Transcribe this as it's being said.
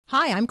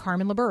Hi, I'm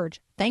Carmen LaBerge.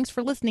 Thanks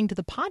for listening to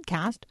the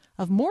podcast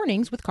of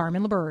Mornings with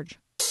Carmen LaBerge.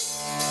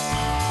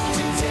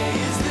 Today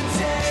is the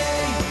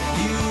day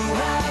you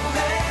have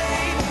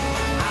made.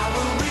 I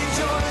will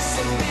rejoice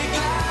and be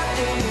glad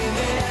in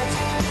it.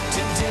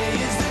 Today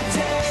is the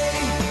day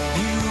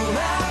you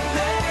have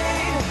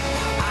made.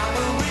 I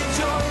will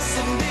rejoice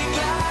and be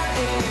glad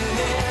in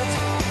it.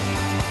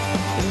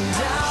 And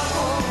I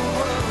won't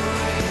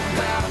worry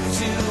about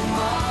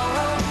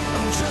tomorrow.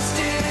 I'm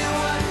trusting in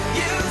what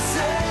you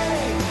say.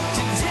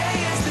 Today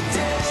is the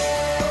day.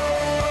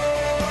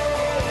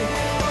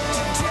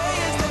 Today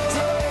is the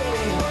day.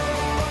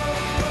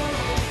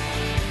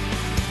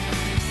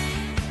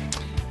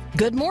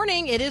 Good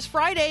morning. It is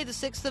Friday, the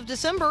 6th of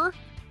December,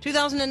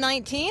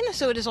 2019.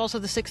 So it is also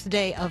the 6th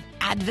day of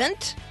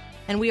Advent.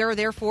 And we are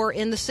therefore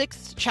in the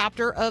 6th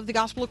chapter of the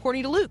Gospel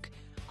according to Luke.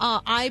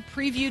 I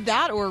previewed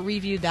that or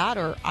reviewed that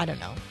or, I don't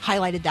know,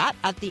 highlighted that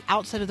at the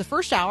outset of the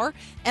first hour.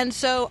 And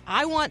so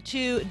I want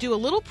to do a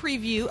little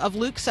preview of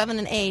Luke 7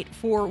 and 8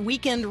 for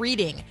weekend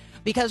reading.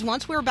 Because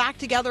once we're back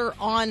together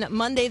on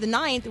Monday the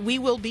 9th, we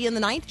will be in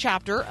the 9th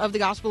chapter of the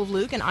Gospel of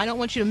Luke. And I don't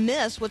want you to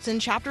miss what's in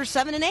chapters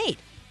 7 and 8.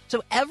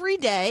 So every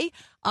day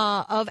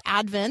of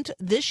Advent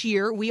this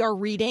year, we are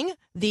reading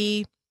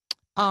the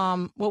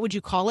what would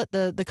you call it?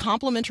 The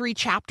complementary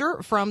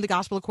chapter from the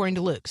Gospel according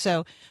to Luke.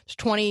 So it's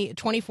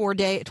 24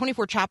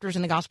 chapters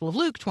in the Gospel of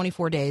Luke,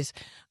 24 days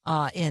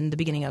in the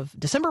beginning of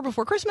December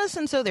before Christmas.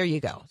 And so there you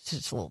go. It's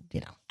just a little,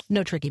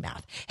 no tricky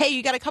math. Hey,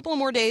 you got a couple of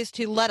more days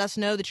to let us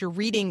know that you're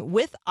reading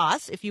with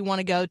us. If you want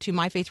to go to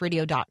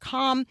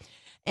myfaithradio.com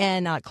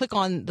and click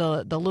on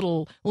the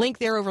little link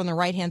there over on the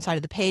right-hand side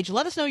of the page.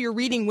 Let us know you're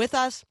reading with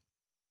us.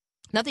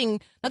 Nothing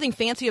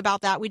fancy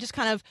about that. We just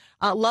kind of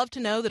love to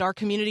know that our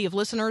community of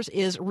listeners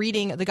is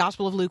reading the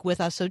Gospel of Luke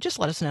with us. So just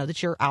let us know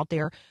that you're out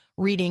there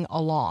reading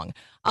along.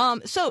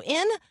 So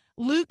in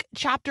Luke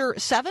chapter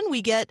 7,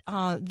 we get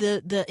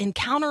the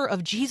encounter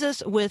of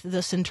Jesus with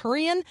the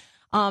centurion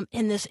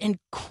in this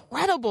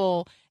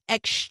incredible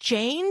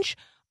exchange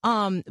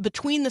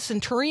between the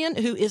centurion,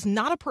 who is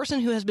not a person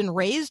who has been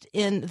raised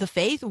in the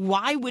faith.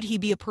 Why would he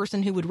be a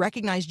person who would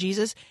recognize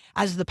Jesus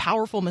as the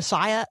powerful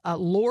Messiah,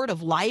 Lord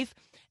of life?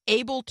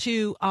 Able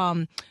to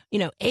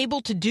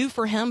do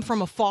for him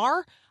from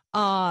afar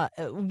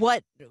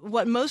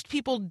what most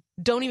people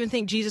don't even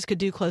think Jesus could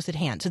do close at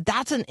hand. So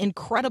that's an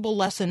incredible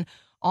lesson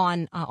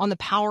on the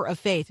power of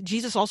faith.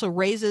 Jesus also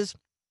raises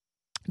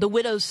the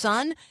widow's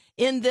son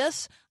in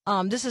this.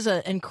 This is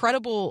an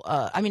incredible,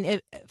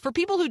 for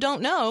people who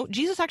don't know,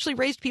 Jesus actually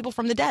raised people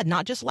from the dead,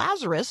 not just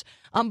Lazarus,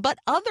 but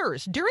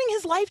others during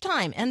his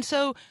lifetime. And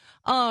so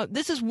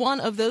this is one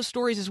of those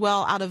stories as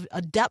well. Out of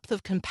a depth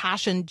of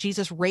compassion,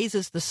 Jesus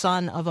raises the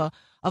son of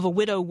a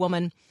widow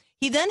woman.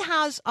 He then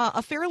has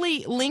a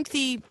fairly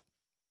lengthy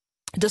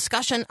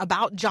discussion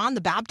about John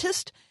the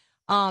Baptist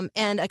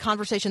and a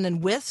conversation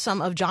then with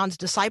some of John's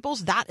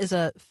disciples. That is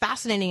a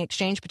fascinating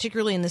exchange,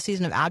 particularly in the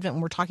season of Advent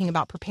when we're talking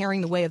about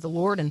preparing the way of the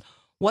Lord and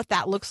what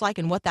that looks like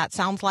and what that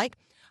sounds like.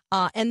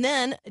 And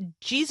then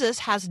Jesus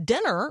has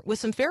dinner with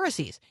some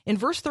Pharisees. In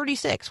verse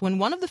 36, when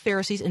one of the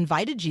Pharisees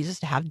invited Jesus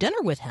to have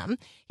dinner with him,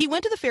 he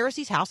went to the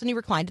Pharisee's house and he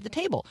reclined at the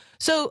table.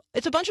 So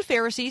it's a bunch of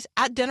Pharisees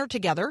at dinner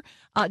together.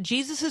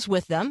 Jesus is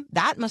with them.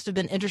 That must have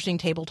been interesting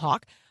table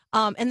talk.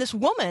 And this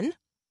woman,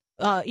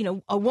 a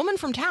woman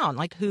from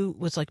town, who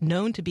was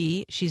known to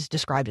be, she's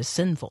described as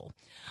sinful,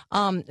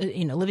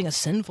 living a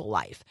sinful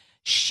life.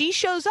 She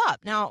shows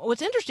up. Now,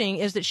 what's interesting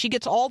is that she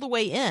gets all the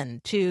way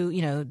in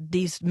to,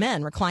 these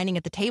men reclining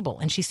at the table,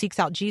 and she seeks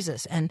out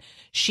Jesus, and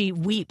she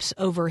weeps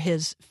over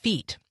his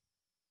feet,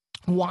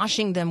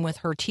 washing them with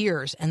her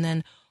tears, and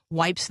then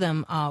wipes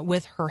them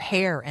with her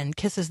hair and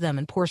kisses them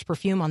and pours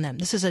perfume on them.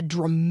 This is a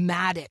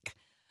dramatic,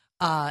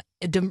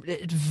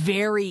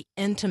 very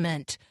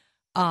intimate,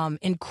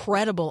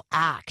 incredible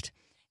act.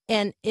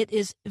 And it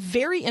is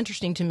very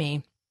interesting to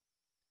me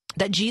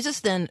that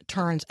Jesus then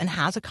turns and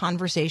has a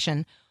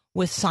conversation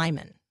with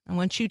Simon. I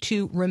want you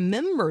to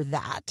remember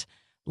that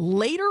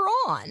later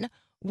on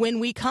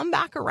when we come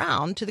back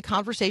around to the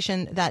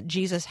conversation that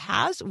Jesus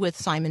has with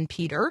Simon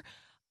Peter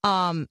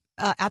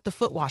at the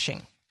foot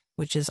washing,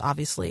 which is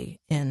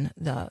obviously in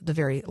the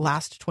very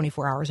last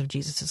 24 hours of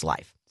Jesus's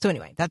life. So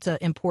anyway, that's an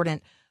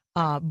important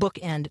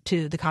bookend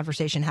to the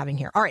conversation having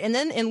here. All right, and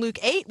then in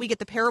Luke 8, we get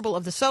the parable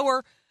of the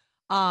sower,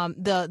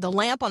 the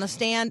lamp on a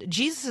stand,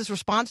 Jesus'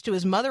 response to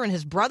his mother and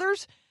his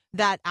brothers,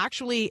 that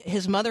actually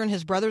his mother and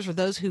his brothers are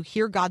those who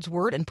hear God's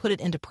word and put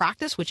it into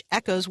practice, which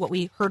echoes what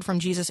we heard from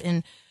Jesus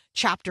in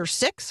chapter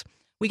 6.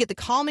 We get the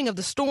calming of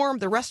the storm,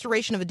 the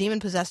restoration of a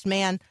demon-possessed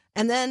man,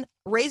 and then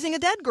raising a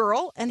dead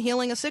girl and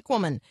healing a sick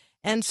woman.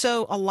 And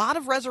so a lot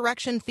of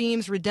resurrection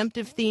themes,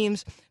 redemptive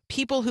themes,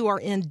 people who are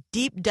in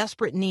deep,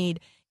 desperate need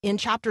in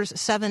chapters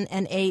 7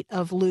 and 8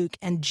 of Luke,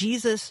 and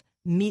Jesus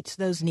meets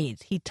those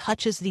needs. He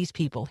touches these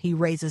people. He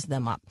raises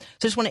them up. So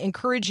I just want to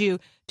encourage you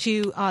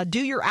to do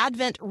your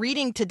Advent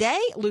reading today,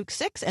 Luke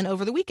 6, and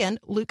over the weekend,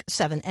 Luke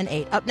 7 and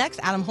 8. Up next,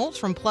 Adam Holtz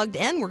from Plugged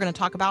In. We're going to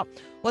talk about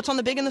what's on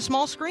the big and the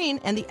small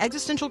screen and the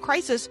existential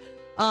crisis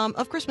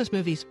of Christmas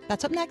movies.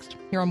 That's up next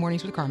here on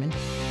Mornings with Carmen.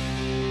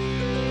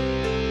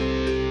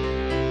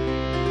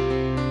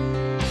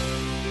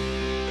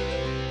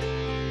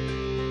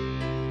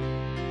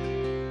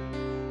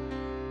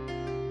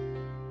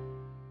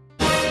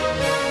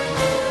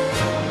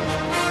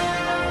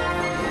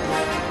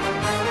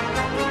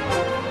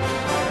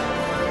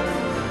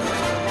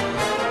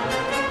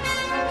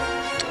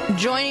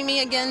 Joining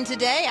me again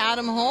today,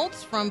 Adam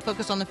Holtz from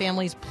Focus on the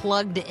Family's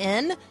Plugged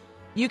In.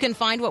 You can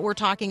find what we're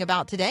talking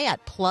about today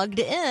at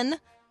pluggedin.com.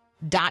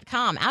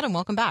 Adam,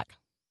 welcome back.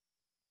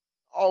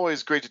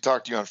 Always great to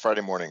talk to you on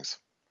Friday mornings.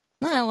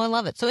 Oh, I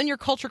love it. So in your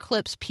Culture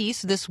Clips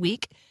piece this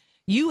week,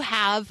 you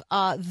have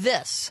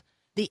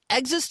the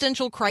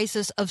existential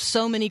crisis of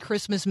so many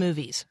Christmas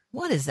movies.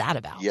 What is that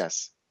about?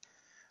 Yes.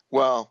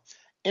 Well,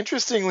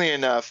 interestingly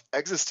enough,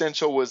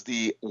 existential was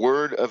the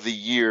word of the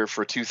year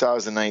for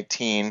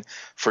 2019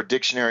 for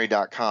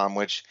dictionary.com,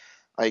 which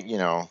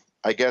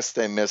I guess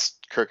they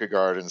missed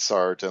Kierkegaard and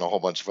Sartre and a whole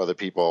bunch of other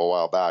people a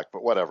while back,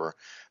 but whatever.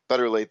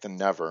 Better late than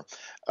never.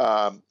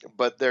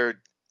 But they're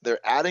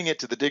adding it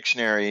to the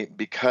dictionary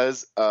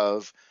because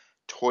of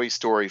Toy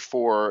Story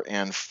 4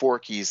 and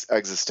Forky's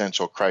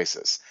existential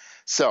crisis.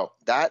 So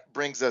that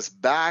brings us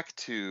back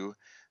to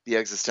the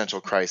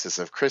existential crisis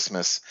of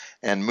Christmas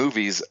and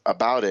movies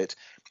about it.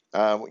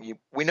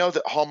 We know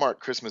that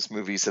Hallmark Christmas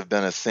movies have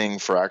been a thing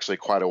for actually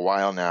quite a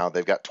while now.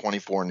 They've got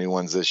 24 new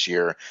ones this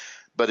year.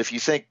 But if you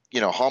think,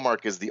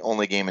 Hallmark is the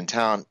only game in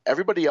town,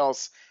 everybody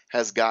else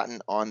has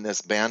gotten on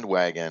this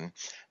bandwagon.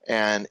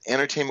 And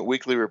Entertainment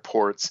Weekly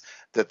reports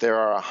that there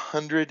are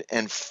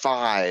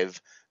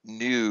 105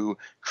 new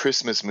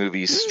Christmas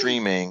movies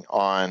streaming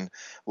on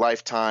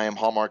Lifetime,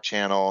 Hallmark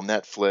Channel,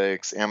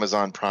 Netflix,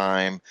 Amazon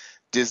Prime,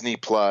 Disney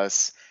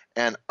Plus.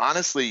 And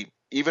honestly,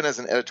 even as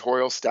an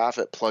editorial staff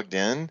at Plugged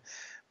In,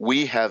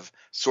 we have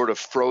sort of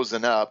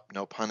frozen up,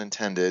 no pun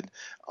intended,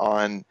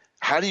 on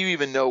how do you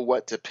even know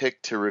what to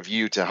pick to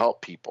review to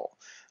help people?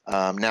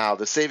 Now,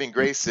 the saving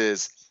grace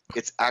is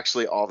it's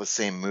actually all the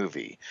same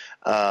movie.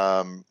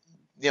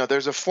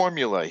 There's a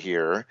formula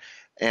here,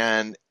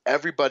 and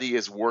everybody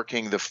is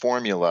working the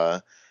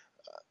formula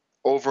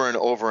over and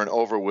over and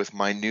over with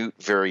minute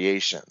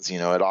variations.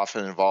 It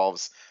often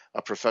involves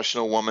a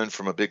professional woman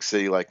from a big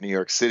city like New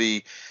York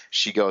City.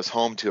 She goes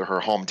home to her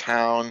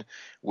hometown,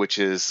 which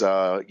is,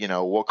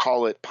 we'll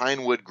call it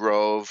Pinewood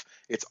Grove.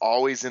 It's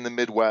always in the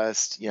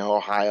Midwest,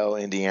 Ohio,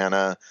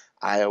 Indiana,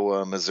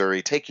 Iowa,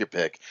 Missouri, take your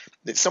pick.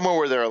 It's somewhere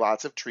where there are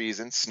lots of trees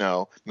and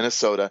snow.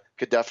 Minnesota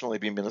could definitely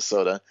be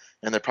Minnesota,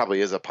 and there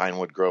probably is a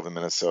Pinewood Grove in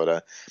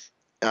Minnesota.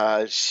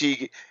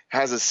 She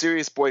has a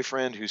serious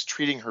boyfriend who's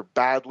treating her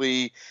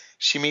badly.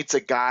 She meets a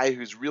guy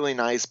who's really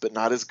nice but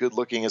not as good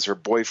looking as her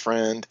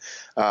boyfriend,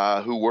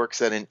 who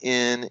works at an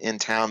inn in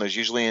town. There's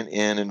usually an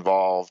inn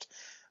involved.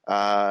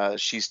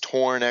 She's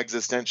torn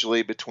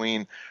existentially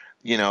between,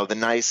 the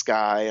nice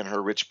guy and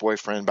her rich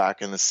boyfriend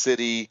back in the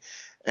city.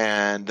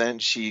 And then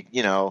she,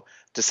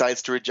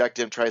 decides to reject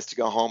him, tries to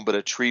go home, but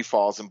a tree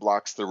falls and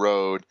blocks the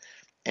road,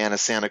 and a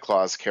Santa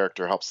Claus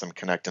character helps them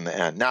connect in the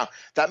end. Now,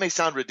 that may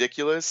sound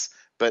ridiculous,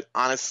 but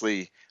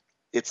honestly,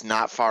 it's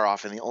not far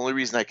off. And the only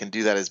reason I can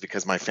do that is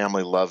because my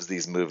family loves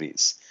these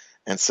movies.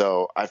 And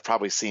so I've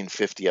probably seen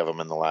 50 of them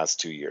in the last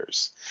 2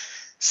 years.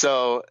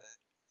 So,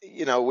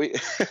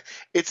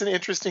 it's an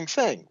interesting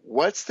thing.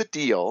 What's the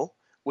deal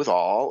with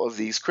all of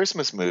these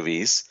Christmas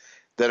movies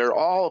that are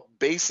all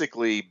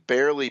basically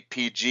barely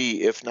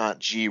PG, if not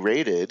G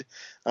rated?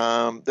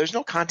 There's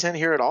no content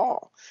here at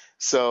all.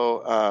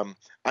 So I'm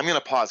going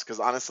to pause because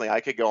honestly, I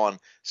could go on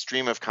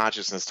stream of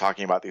consciousness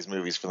talking about these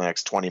movies for the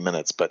next 20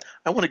 minutes, but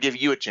I want to give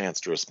you a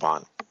chance to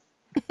respond.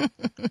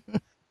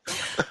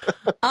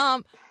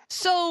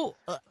 So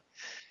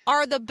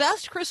are the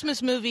best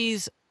Christmas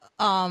movies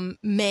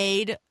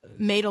made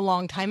a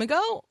long time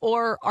ago,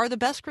 or are the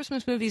best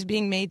Christmas movies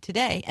being made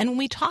today? And when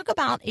we talk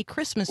about a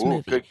Christmas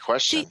movie, good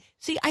question.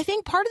 See, I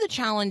think part of the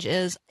challenge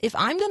is if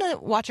I'm going to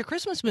watch a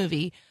Christmas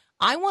movie,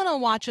 I want to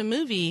watch a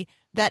movie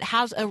that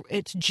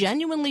it's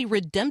genuinely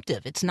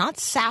redemptive. It's not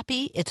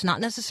sappy. It's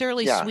not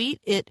necessarily sweet.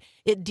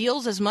 It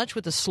deals as much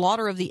with the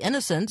slaughter of the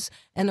innocents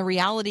and the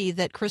reality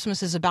that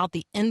Christmas is about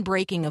the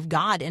inbreaking of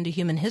God into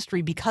human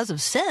history because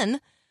of sin,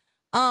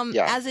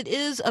 as it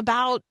is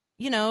about,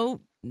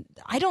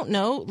 I don't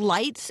know,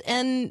 lights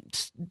and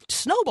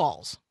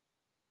snowballs.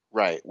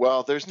 Right.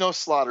 Well, there's no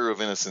slaughter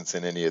of innocents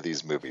in any of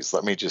these movies.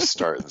 Let me just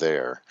start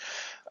there.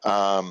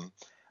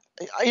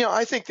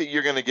 I think that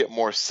you're going to get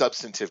more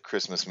substantive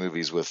Christmas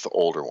movies with the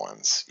older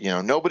ones.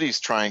 Nobody's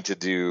trying to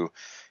do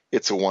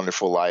It's a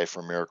Wonderful Life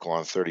or Miracle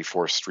on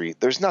 34th Street.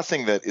 There's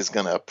nothing that is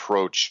going to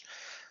approach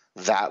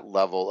that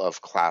level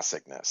of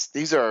classicness.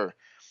 These are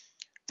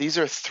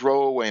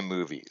throwaway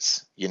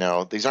movies.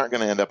 These aren't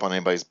going to end up on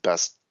anybody's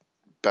best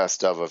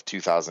of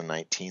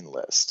 2019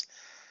 list.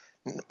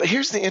 But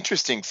here's the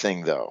interesting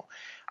thing, though.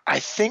 I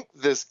think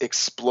this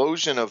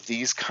explosion of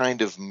these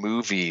kind of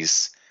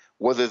movies,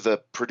 whether the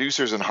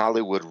producers in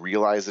Hollywood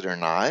realize it or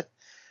not,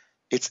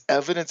 it's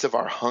evidence of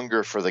our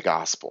hunger for the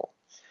gospel,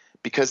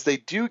 because they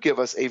do give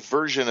us a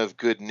version of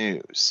good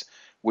news.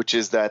 which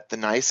is that the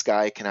nice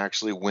guy can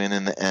actually win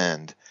in the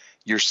end.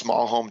 Your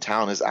small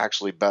hometown is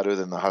actually better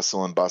than the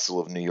hustle and bustle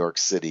of New York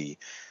City.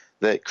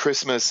 That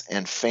Christmas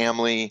and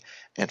family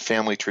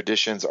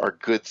traditions are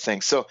good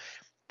things. So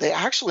they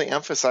actually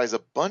emphasize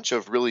a bunch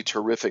of really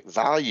terrific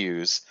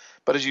values.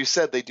 But as you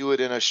said, they do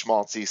it in a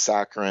schmaltzy,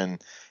 saccharine,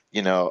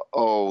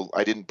 oh,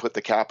 I didn't put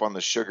the cap on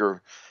the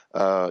sugar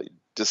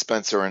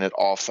dispenser and it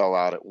all fell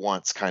out at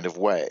once kind of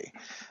way.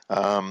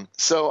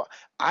 So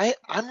I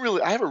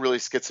have a really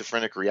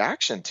schizophrenic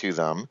reaction to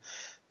them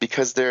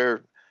because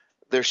they're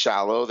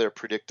shallow, they're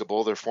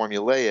predictable, they're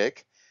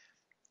formulaic,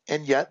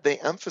 and yet they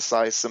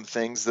emphasize some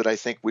things that I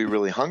think we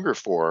really hunger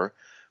for,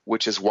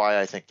 which is why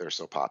I think they're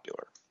so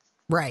popular.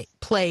 Right.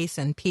 Place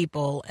and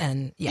people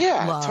and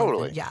love.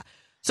 Totally. And,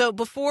 So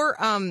before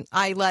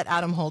I let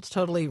Adam Holtz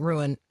totally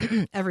ruin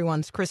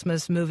everyone's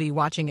Christmas movie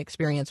watching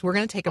experience, we're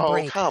going to take a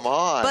break. Oh, come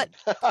on!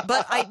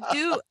 But I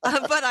do,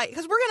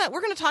 because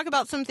we're gonna talk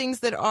about some things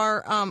that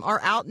are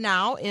out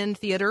now in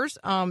theaters,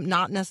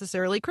 not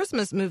necessarily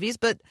Christmas movies,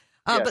 but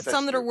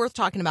some that are worth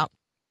talking about.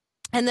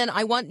 And then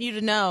I want you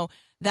to know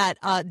that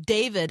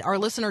David, our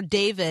listener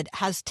David,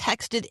 has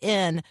texted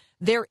in.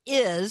 There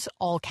is,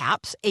 all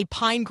caps, a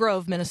Pine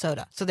Grove,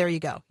 Minnesota. So there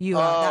you go.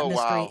 That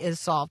mystery is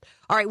solved.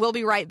 All right, we'll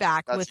be right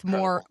back with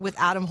more with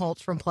Adam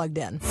Holtz from Plugged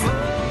In.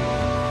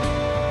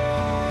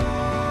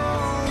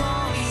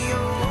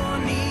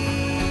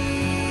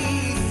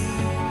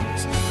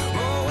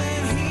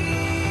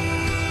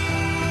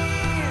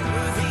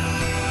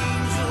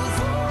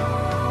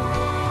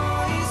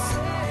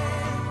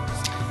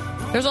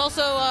 There's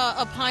also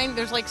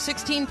there's like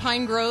 16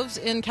 pine groves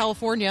in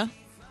California.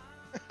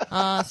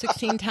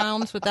 16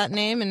 towns with that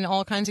name in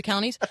all kinds of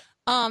counties.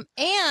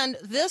 And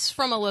this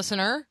from a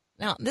listener.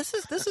 Now, this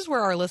is where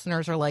our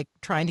listeners are like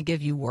trying to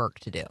give you work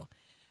to do.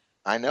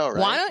 I know, right?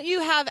 Why don't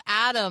you have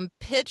Adam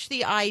pitch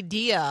the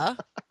idea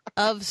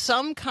of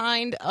some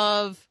kind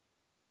of,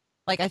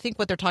 like, I think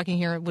what they're talking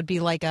here would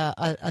be like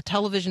a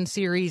television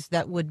series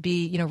that would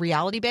be,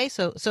 reality based.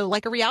 So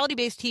like a reality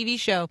based TV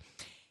show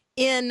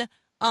in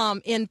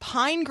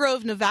Pine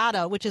Grove,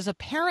 Nevada, which is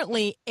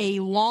apparently a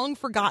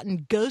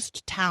long-forgotten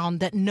ghost town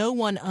that no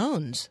one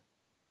owns.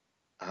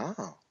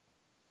 Oh.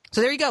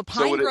 So there you go.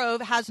 Pine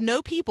Grove has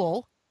no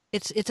people.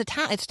 It's a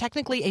town. It's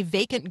technically a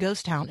vacant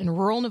ghost town in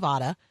rural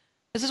Nevada.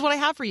 This is what I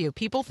have for you.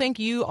 People think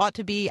you ought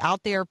to be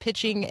out there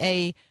pitching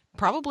I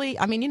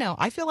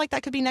feel like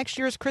that could be next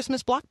year's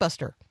Christmas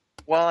blockbuster.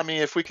 Well,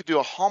 if we could do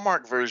a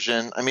Hallmark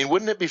version,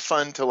 wouldn't it be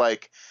fun to,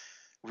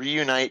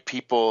 reunite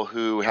people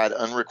who had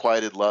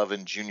unrequited love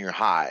in junior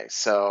high?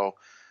 So,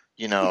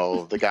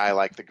 the guy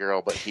liked the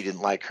girl, but he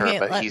didn't like her. Okay,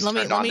 but he's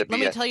turned on to be.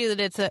 Let me tell you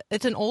that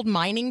it's an old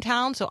mining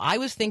town. So I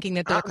was thinking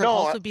that there could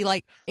also be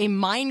like a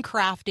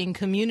Minecrafting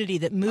community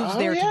that moves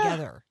there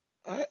together.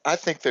 I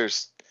think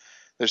there's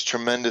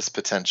tremendous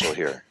potential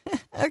here.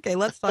 Okay,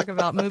 let's talk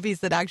about movies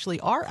that actually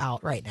are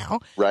out right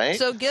now. Right.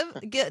 So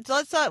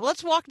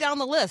let's walk down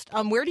the list.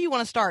 Where do you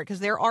want to start?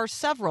 Because there are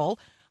several.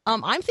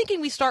 I'm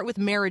thinking we start with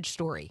Marriage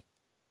Story.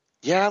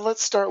 Yeah,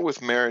 let's start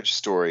with Marriage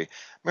Story.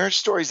 Marriage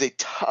Story is a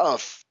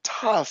tough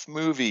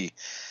movie.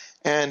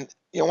 And,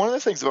 one of the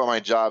things about my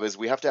job is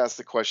we have to ask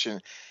the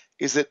question,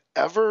 is it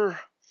ever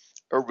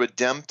a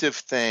redemptive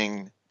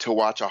thing to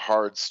watch a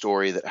hard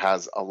story that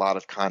has a lot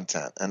of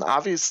content? And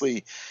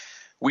obviously,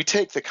 we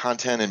take the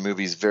content in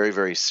movies very,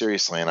 very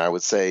seriously. And I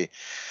would say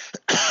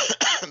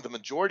the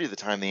majority of the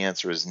time the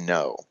answer is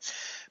no.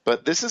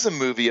 But this is a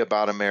movie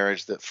about a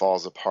marriage that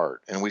falls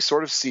apart, and we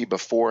sort of see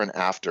before and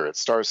after. It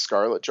stars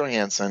Scarlett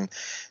Johansson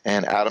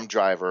and Adam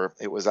Driver.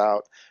 It was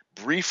out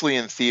briefly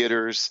in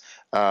theaters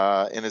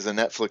and is a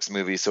Netflix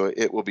movie, so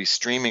it will be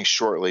streaming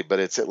shortly, but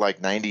it's at like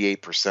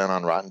 98%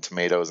 on Rotten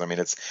Tomatoes.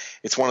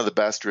 It's one of the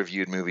best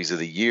reviewed movies of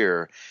the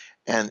year,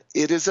 and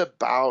it is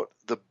about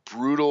the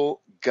brutal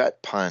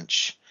gut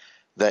punch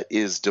that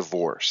is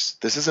divorce.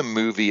 This is a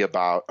movie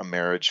about a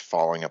marriage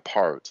falling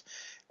apart.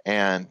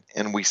 And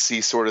we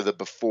see sort of the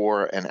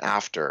before and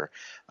after.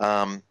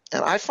 And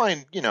I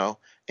find,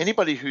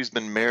 anybody who's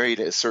been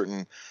married a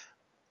certain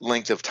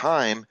length of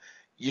time,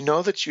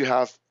 that you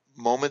have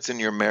moments in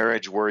your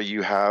marriage where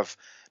you have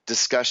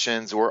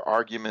discussions or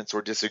arguments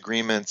or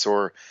disagreements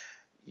or,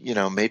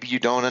 maybe you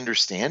don't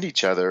understand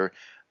each other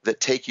that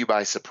take you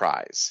by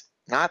surprise.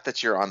 Not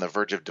that you're on the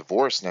verge of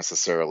divorce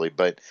necessarily,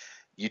 but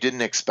you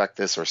didn't expect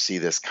this or see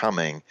this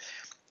coming.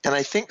 And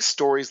I think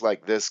stories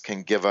like this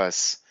can give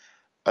us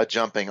a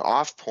jumping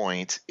off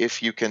point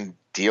if you can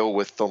deal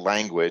with the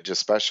language,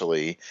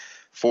 especially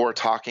for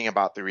talking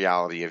about the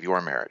reality of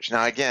your marriage.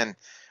 Now, again,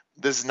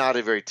 this is not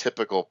a very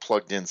typical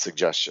plugged in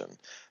suggestion.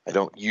 I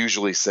don't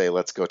usually say,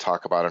 let's go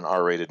talk about an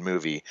R-rated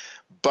movie,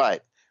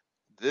 but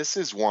this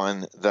is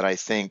one that I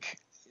think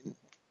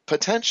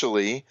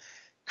potentially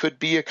could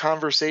be a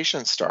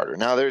conversation starter.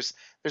 Now, there's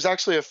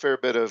actually a fair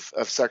bit of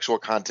sexual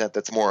content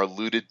that's more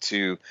alluded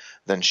to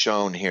than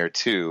shown here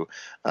too.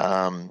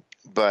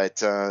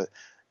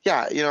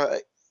 Yeah,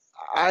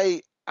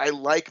 I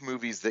like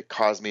movies that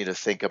cause me to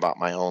think about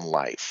my own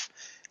life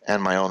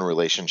and my own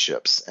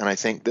relationships, and I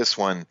think this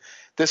one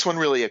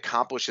really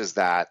accomplishes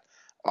that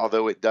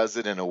although it does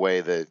it in a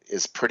way that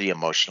is pretty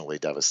emotionally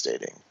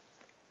devastating.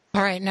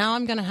 All right, now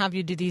I'm going to have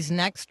you do these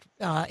next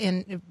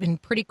in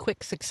pretty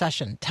quick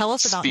succession. Tell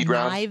us about Speed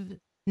round.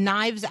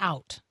 Knives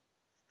Out.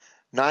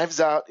 Knives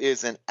Out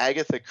is an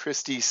Agatha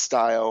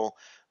Christie-style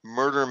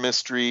murder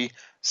mystery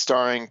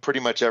starring pretty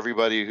much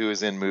everybody who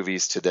is in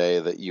movies today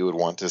that you would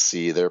want to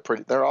see.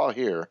 They're all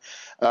here.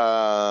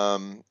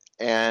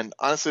 And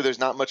honestly, there's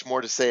not much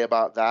more to say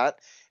about that.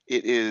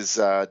 It is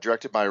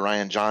directed by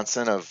Rian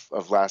Johnson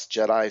of Last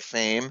Jedi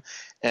fame,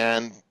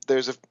 and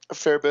there's a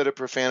fair bit of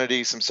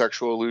profanity, some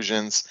sexual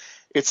allusions.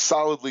 It's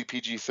solidly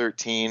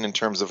PG-13 in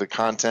terms of the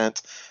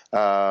content.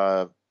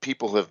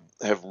 People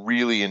have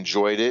really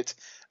enjoyed it,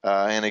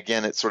 and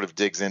again, it sort of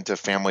digs into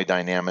family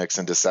dynamics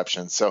and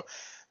deception. So,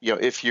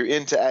 if you're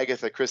into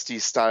Agatha Christie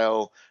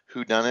style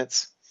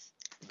whodunits,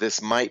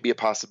 this might be a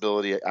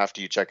possibility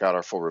after you check out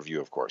our full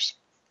review, of course.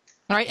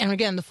 All right, and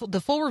again,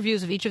 the full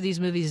reviews of each of these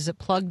movies is at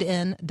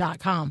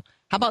pluggedin.com.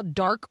 How about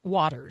Dark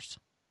Waters?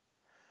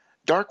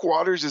 Dark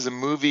Waters is a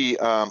movie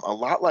a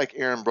lot like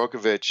Erin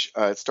Brockovich.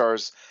 It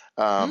stars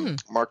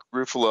Mark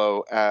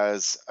Ruffalo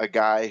as a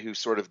guy who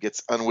sort of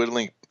gets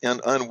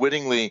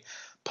unwittingly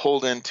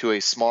pulled into a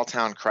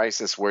small-town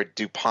crisis where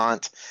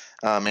DuPont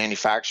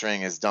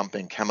manufacturing is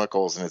dumping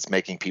chemicals and it's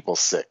making people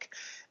sick.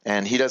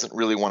 And he doesn't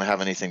really want to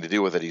have anything to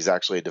do with it. He's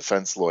actually a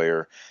defense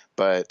lawyer,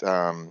 but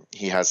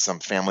he has some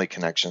family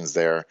connections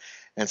there.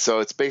 And so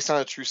it's based on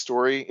a true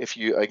story. If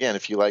you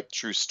like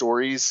true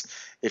stories,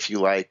 if you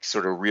like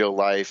sort of real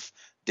life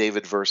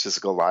David versus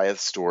Goliath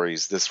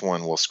stories, this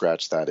one will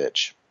scratch that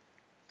itch.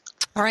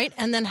 All right.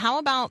 And then how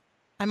about,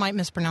 I might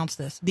mispronounce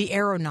this, The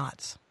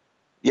Aeronauts?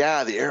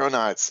 Yeah, The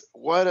Aeronauts.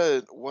 What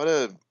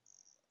a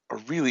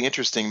really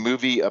interesting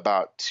movie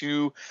about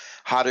two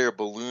hot air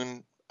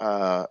balloon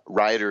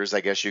riders,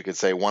 I guess you could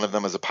say. One of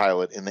them is a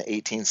pilot in the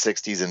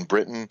 1860s in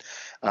Britain.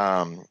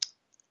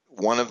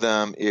 One of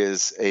them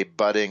is a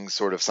budding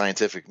sort of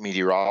scientific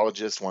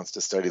meteorologist, wants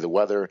to study the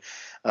weather.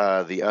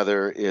 The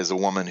other is a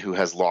woman who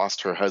has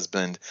lost her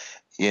husband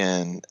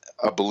in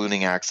a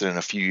ballooning accident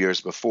a few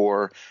years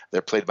before.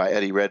 They're played by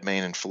Eddie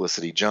Redmayne and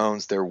Felicity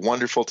Jones. They're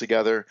wonderful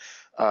together.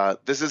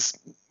 This is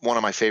one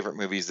of my favorite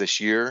movies this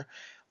year.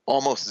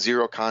 Almost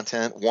zero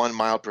content, one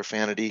mild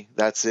profanity.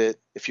 That's it.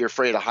 If you're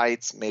afraid of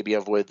heights, maybe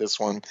avoid this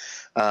one.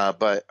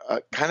 But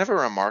kind of a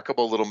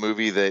remarkable little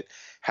movie that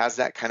has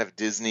that kind of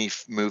Disney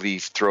movie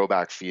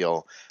throwback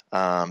feel.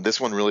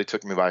 This one really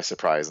took me by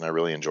surprise, and I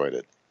really enjoyed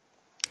it.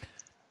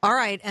 All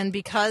right. And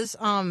because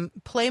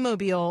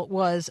Playmobil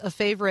was a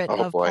favorite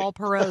of Paul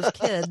Perot's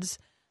kids.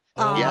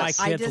 My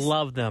kids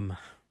love them.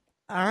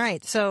 All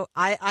right. So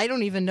I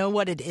don't even know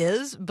what it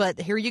is,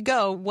 but here you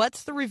go.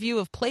 What's the review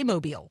of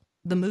Playmobil,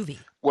 the movie?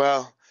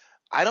 Well,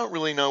 I don't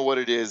really know what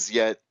it is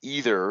yet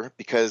either,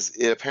 because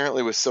it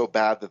apparently was so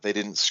bad that they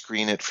didn't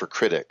screen it for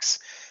critics.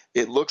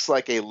 It looks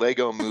like a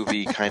Lego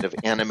movie kind of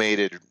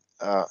animated.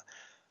 I'm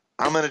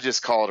going to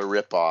just call it a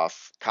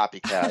ripoff,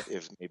 copycat,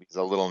 if maybe it's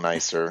a little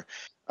nicer.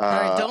 All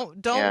right,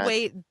 don't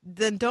wait.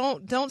 Then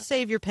don't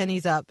save your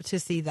pennies up to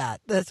see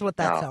that. That's what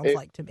that sounds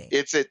like to me.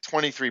 It's at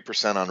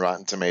 23% on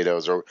Rotten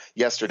Tomatoes, or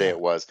yesterday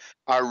it was.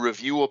 Our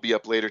review will be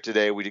up later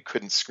today. We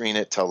couldn't screen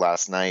it till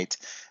last night,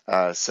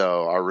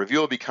 so our review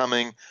will be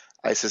coming.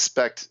 I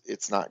suspect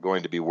it's not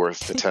going to be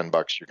worth the $10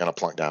 you're going to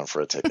plunk down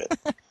for a ticket.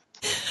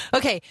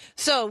 Okay,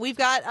 so we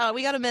got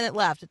a minute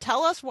left.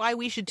 Tell us why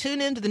we should tune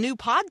into the new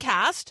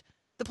podcast,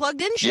 The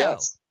Plugged In Show.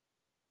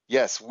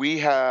 Yes, we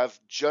have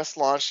just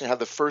launched and have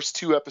the first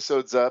 2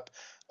 episodes up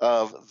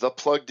of The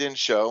Plugged In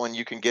Show, and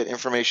you can get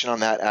information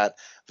on that at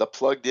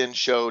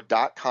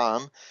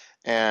thepluggedinshow.com.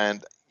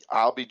 And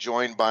I'll be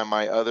joined by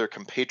my other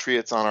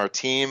compatriots on our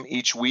team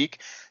each week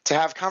to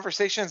have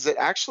conversations that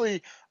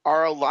actually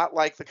are a lot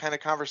like the kind of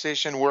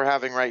conversation we're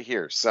having right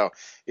here. So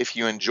if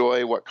you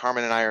enjoy what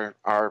Carmen and I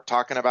are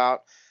talking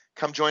about,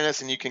 come join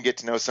us and you can get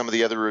to know some of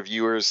the other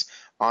reviewers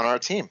on our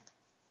team.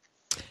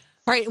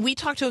 All right, we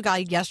talked to a guy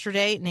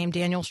yesterday named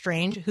Daniel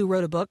Strange who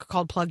wrote a book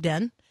called Plugged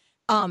In,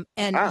 and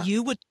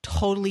you would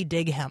totally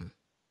dig him.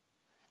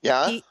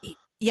 Yeah?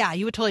 Yeah,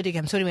 you would totally dig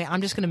him. So anyway,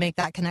 I'm just going to make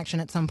that connection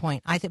at some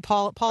point. I think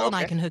Paul and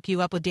I can hook you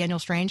up with Daniel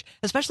Strange,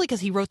 especially because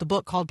he wrote the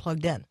book called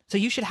Plugged In. So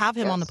you should have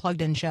him on the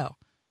Plugged In Show.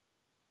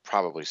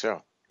 Probably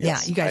so.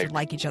 Yes, yeah, you guys would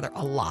like each other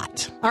a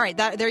lot. All right,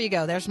 there you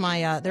go. There's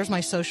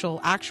my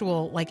social,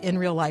 actual, like in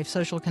real life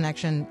social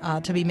connection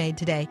to be made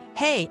today.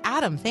 Hey,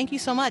 Adam, thank you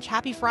so much.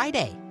 Happy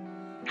Friday.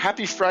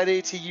 Happy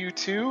Friday to you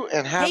too,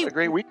 and have a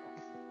great week.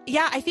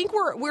 Yeah, I think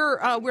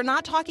we're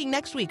not talking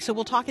next week, so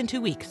we'll talk in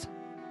 2 weeks.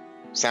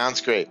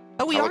 Sounds great.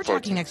 Oh, we are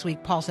talking next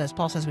week. Paul says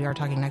we are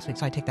talking next week,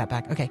 so I take that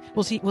back. Okay,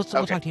 we'll see. We'll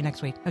talk to you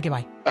next week. Okay,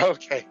 bye.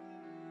 Okay.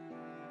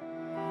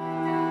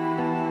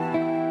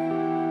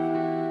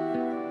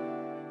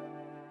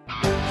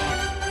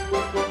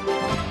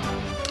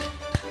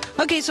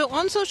 Okay, so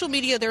on social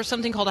media, there's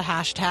something called a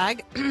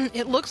hashtag.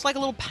 It looks like a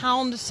little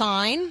pound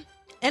sign,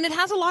 and it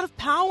has a lot of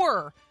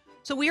power.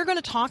 So we are going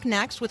to talk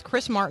next with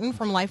Chris Martin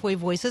from Lifeway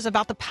Voices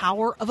about the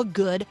power of a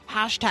good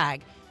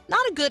hashtag.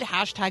 Not a good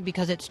hashtag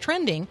because it's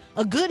trending,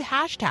 a good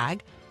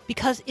hashtag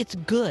because it's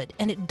good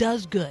and it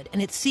does good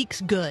and it seeks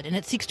good and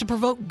it seeks to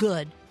provoke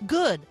good.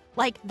 Good,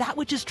 like that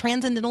which is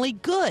transcendently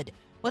good.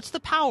 What's the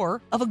power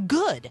of a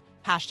good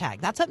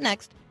hashtag? That's up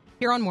next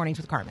here on Mornings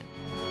with Carmen.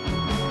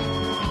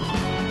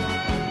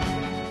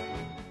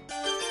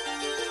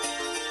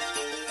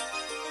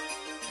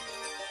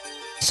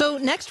 So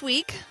next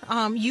week,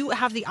 you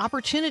have the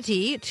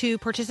opportunity to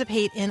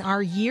participate in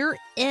our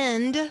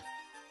year-end,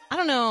 I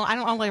don't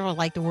ever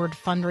like the word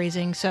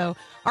fundraising, so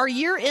our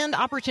year-end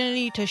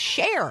opportunity to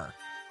share.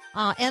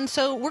 And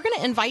so we're going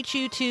to invite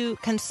you to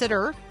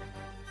consider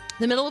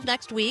the middle of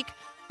next week,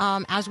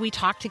 as we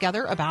talk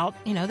together about,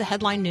 the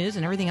headline news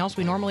and everything else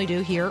we normally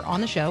do here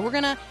on the show. We're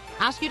going to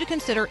ask you to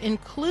consider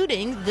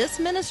including this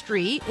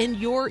ministry in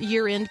your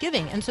year-end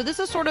giving. And so this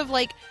is sort of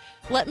like,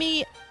 let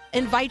me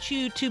invite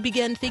you to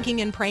begin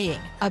thinking and praying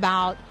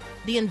about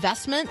the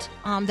investment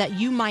that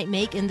you might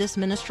make in this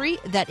ministry,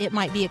 that it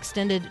might be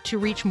extended to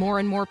reach more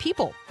and more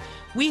people.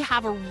 We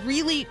have a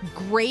really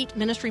great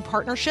ministry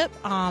partnership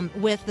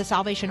with the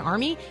Salvation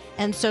Army.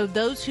 And so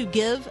those who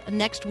give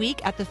next week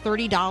at the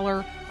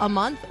 $30 a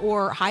month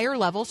or higher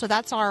level, so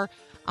that's our,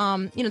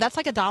 that's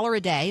like $1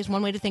 a day is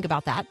one way to think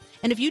about that.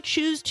 And if you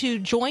choose to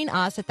join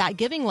us at that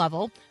giving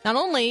level, not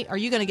only are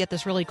you going to get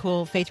this really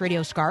cool Faith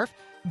Radio scarf,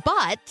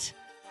 but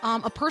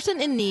a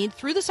person in need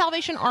through the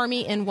Salvation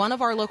Army in one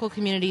of our local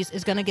communities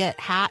is going to get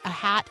a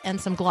hat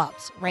and some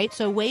gloves, right?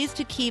 So ways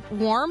to keep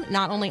warm,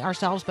 not only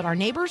ourselves, but our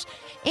neighbors,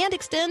 and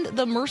extend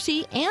the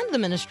mercy and the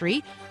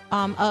ministry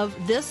of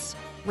this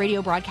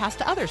radio broadcast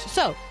to others.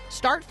 So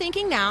start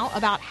thinking now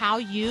about how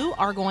you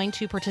are going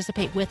to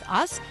participate with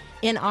us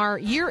in our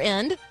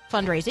year-end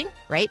fundraising,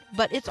 right?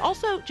 But it's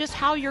also just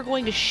how you're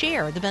going to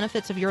share the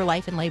benefits of your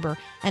life and labor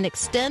and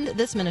extend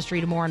this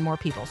ministry to more and more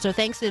people. So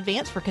thanks in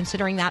advance for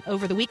considering that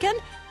over the weekend.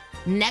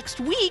 Next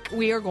week,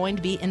 we are going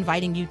to be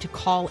inviting you to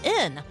call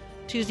in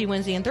Tuesday,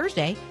 Wednesday, and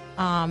Thursday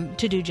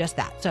to do just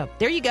that. So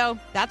there you go.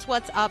 That's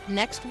what's up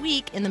next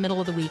week in the middle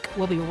of the week.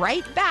 We'll be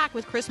right back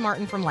with Chris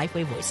Martin from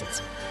Lifeway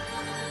Voices.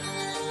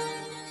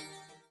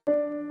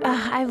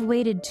 I've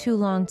waited too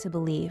long to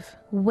believe.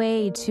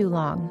 Way too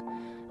long.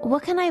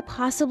 What can I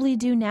possibly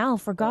do now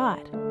for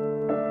God?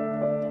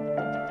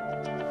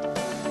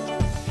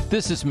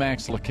 This is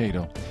Max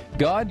Lucado.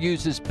 God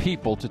uses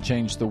people to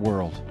change the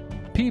world.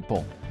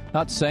 People.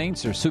 Not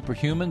saints or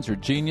superhumans or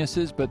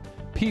geniuses, but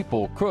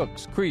people,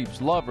 crooks,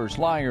 creeps, lovers,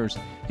 liars.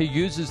 He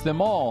uses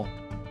them all.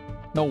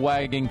 No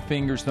wagging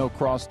fingers, no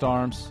crossed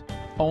arms.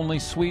 Only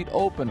sweet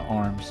open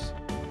arms.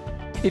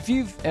 If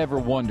you've ever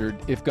wondered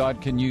if God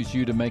can use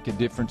you to make a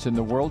difference in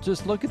the world,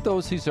 just look at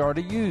those He's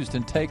already used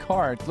and take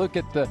heart. Look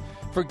at the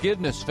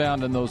forgiveness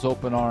found in those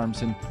open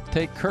arms and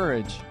take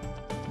courage.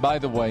 By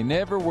the way,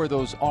 never were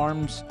those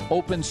arms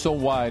open so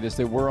wide as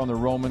they were on the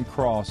Roman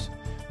cross.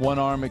 One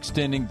arm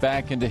extending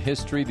back into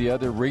history, the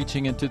other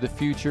reaching into the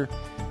future,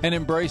 an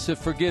embrace of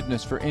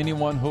forgiveness for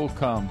anyone who'll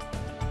come.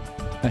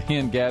 A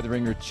hen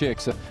gathering her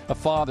chicks, a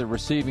father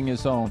receiving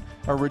his own,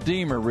 a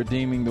redeemer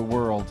redeeming the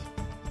world.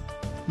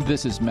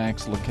 This is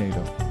Max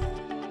Lucado.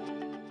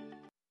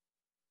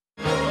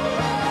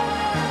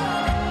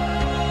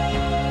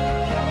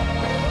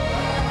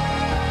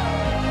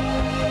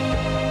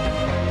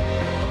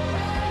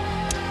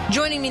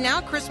 Joining me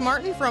now, Chris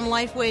Martin from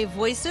Lifeway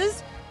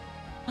Voices.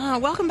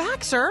 Welcome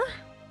back, sir.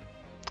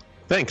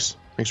 Thanks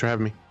for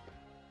having me.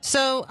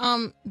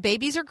 So,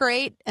 babies are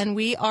great, and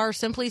we are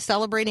simply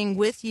celebrating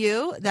with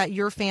you that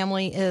your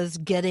family is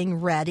getting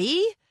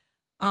ready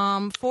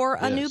for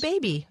a new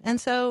baby.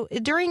 And so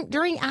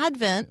during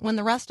Advent, when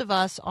the rest of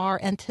us are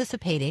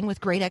anticipating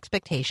with great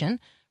expectation,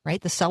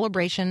 right, the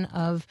celebration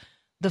of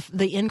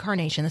the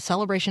incarnation, the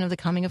celebration of the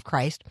coming of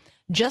Christ,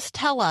 just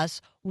tell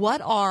us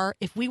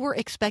if we were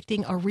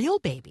expecting a real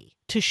baby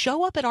to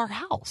show up at our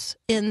house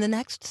in the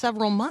next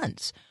several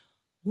months,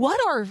 what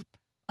are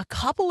a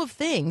couple of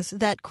things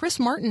that Chris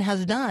Martin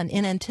has done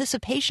in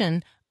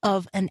anticipation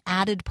of an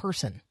added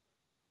person?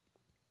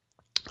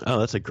 Oh,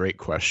 that's a great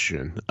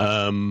question.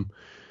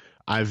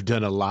 I've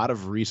done a lot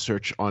of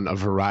research on a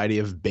variety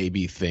of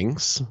baby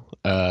things.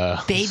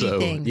 Baby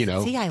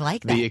things. See, I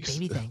like that.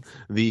 Baby things.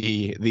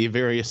 The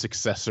various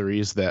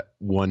accessories that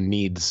one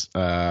needs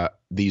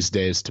these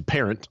days to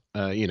parent,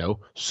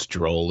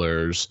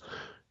 strollers,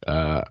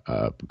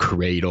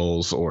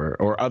 cradles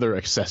or other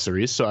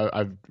accessories. So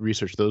I've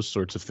researched those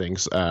sorts of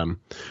things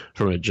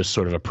from just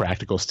sort of a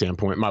practical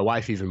standpoint. My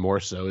wife even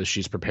more so, as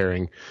she's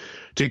preparing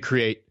to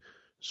create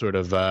sort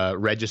of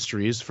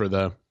registries for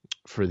the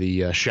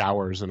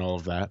showers and all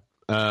of that.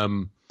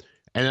 And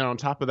then on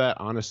top of that,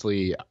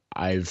 honestly,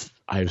 I've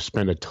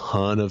spent a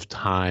ton of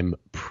time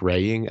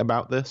praying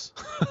about this.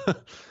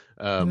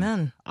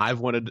 Amen. I've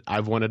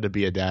wanted to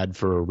be a dad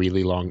for a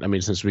really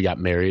since we got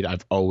married,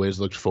 I've always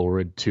looked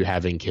forward to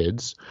having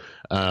kids.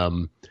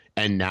 And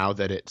now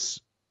that it's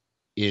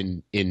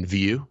in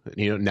view,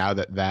 now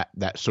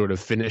that sort of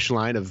finish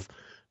line of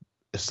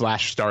 /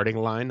 starting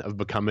line of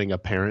becoming a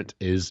parent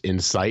is in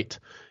sight,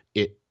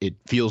 it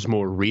feels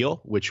more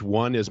real, which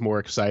one is more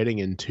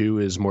exciting and two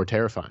is more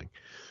terrifying.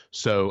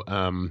 So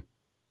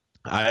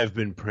I've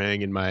been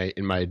praying in my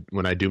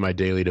when I do my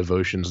daily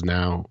devotions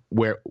now,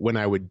 when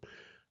I would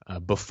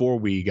before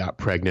we got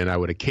pregnant, I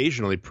would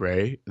occasionally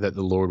pray that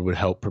the Lord would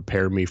help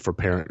prepare me for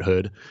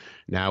parenthood.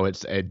 Now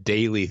it's a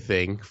daily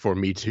thing for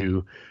me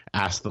to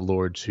ask the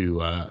Lord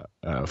to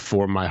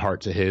form my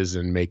heart to His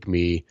and make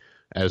me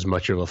as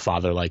much of a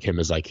father like Him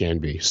as I can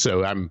be.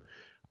 So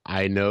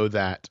I know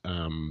that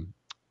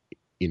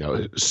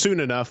soon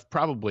enough,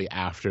 probably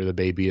after the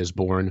baby is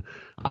born,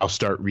 I'll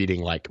start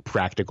reading like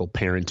practical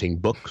parenting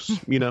books,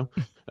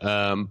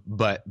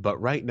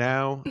 but right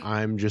now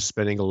I'm just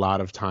spending a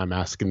lot of time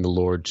asking the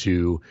Lord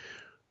to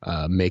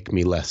make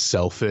me less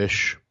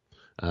selfish,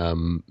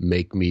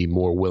 make me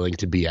more willing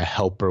to be a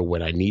helper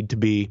when I need to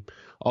be,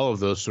 all of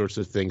those sorts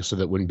of things, so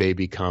that when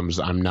baby comes,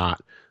 I'm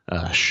not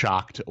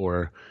shocked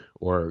or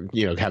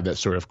have that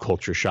sort of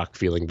culture shock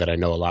feeling that I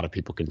know a lot of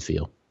people can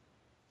feel.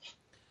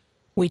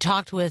 We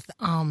talked with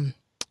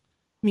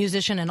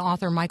musician and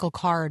author Michael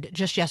Card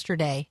just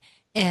yesterday,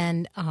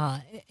 and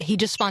he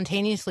just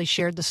spontaneously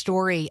shared the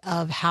story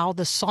of how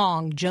the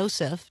song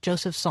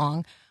Joseph's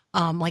song,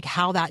 like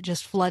how that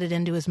just flooded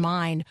into his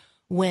mind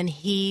when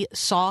he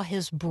saw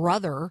his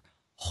brother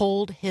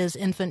hold his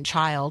infant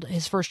child,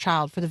 his first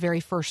child, for the very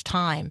first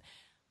time.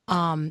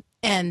 And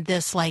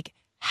this, like,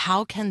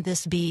 how can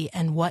this be?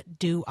 And what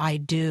do I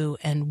do?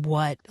 And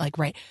what, like,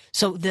 right.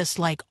 So this,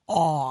 like,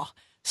 awe.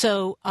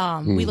 So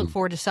we look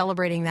forward to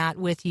celebrating that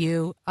with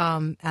you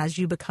as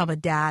you become a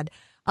dad.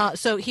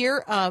 So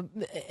here,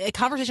 a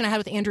conversation I had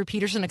with Andrew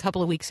Peterson a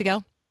couple of weeks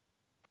ago.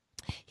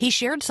 He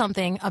shared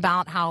something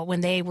about how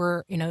when they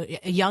were,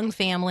 a young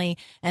family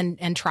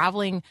and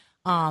traveling,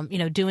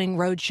 doing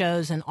road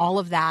shows and all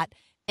of that,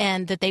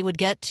 and that they would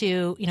get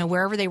to,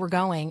 wherever they were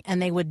going,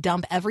 and they would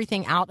dump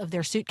everything out of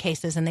their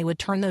suitcases, and they would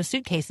turn those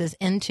suitcases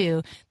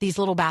into these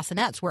little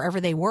bassinets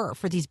wherever they were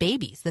for these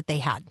babies that they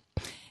had.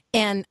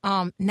 And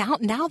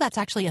now that's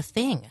actually a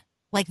thing.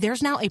 Like,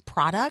 there's now a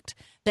product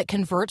that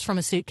converts from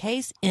a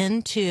suitcase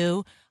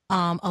into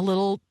a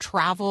little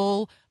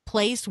travel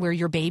place where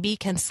your baby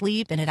can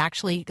sleep, and it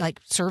actually like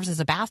serves as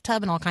a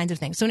bathtub and all kinds of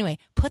things. So anyway,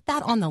 put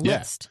that on the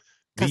list,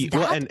 because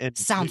that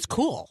sounds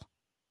cool.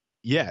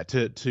 Yeah,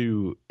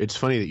 it's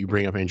funny that you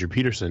bring up Andrew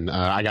Peterson.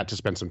 I got to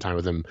spend some time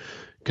with him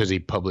because he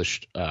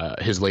published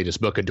his latest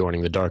book,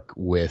 Adorning the Dark,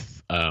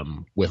 with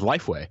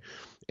Lifeway.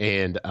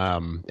 And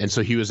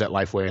so he was at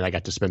Lifeway, and I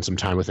got to spend some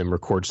time with him,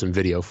 record some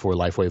video for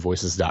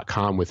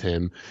LifewayVoices.com with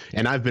him.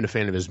 And I've been a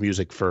fan of his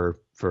music for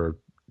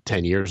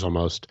 10 years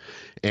almost.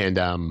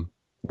 And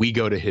we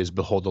go to his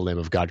Behold the Lamb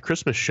of God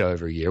Christmas show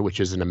every year,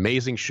 which is an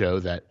amazing show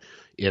that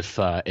if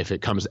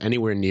it comes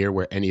anywhere near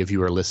where any of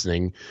you are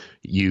listening,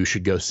 you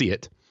should go see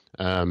it.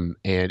 And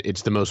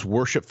it's the most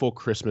worshipful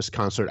Christmas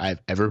concert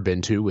I've ever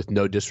been to, with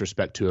no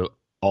disrespect to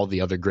all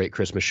the other great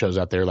Christmas shows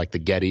out there, like the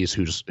Gettys,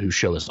 whose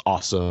show is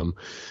awesome.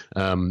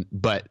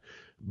 But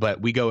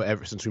we go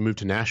since we moved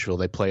to Nashville.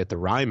 They play at the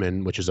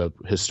Ryman, which is a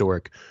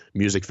historic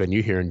music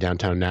venue here in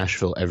downtown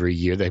Nashville, every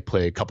year. They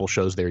play a couple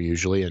shows there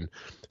usually. And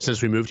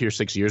since we moved here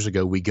 6 years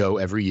ago, we go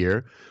every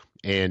year.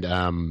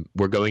 And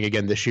we're going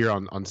again this year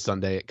on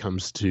Sunday. It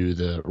comes to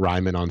the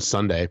Ryman on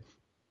Sunday.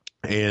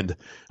 And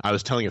I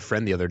was telling a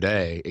friend the other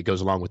day, it goes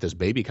along with this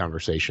baby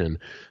conversation.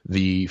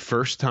 The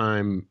first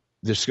time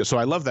so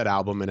I love that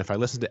album, and if I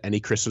listen to any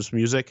Christmas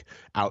music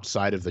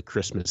outside of the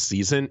Christmas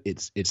season,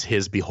 it's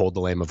his Behold the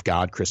Lamb of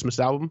God Christmas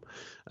album,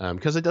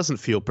 because it doesn't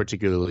feel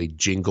particularly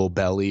jingle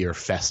belly or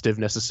festive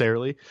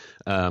necessarily.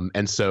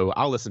 And so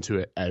I'll listen to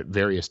it at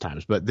various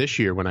times. But this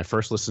year, when I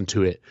first listened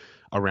to it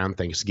around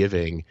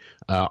Thanksgiving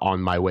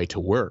on my way to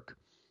work,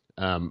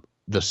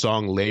 the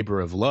song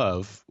Labor of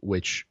Love,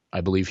 which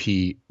I believe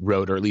he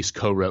wrote, or at least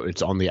co-wrote,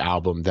 it's on the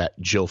album, that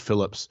Jill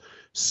Phillips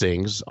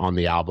sings on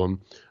the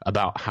album,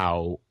 about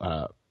how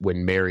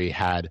when Mary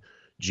had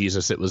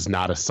Jesus, it was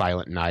not a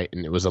silent night,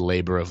 and it was a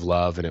labor of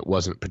love, and it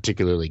wasn't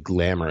particularly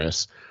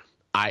glamorous.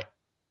 I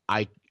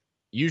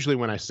usually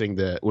when I listen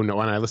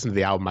to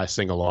the album, I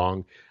sing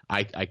along.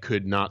 I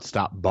could not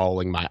stop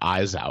bawling my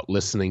eyes out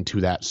listening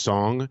to that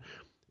song.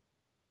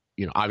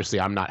 Obviously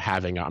I'm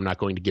not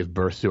going to give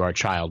birth to our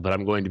child, but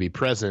I'm going to be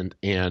present,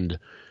 and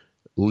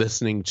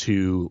listening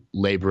to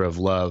Labor of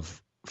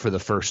Love for the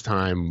first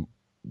time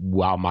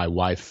while my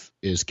wife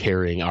is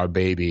carrying our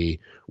baby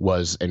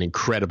was an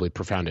incredibly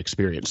profound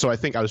experience. So I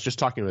think I was just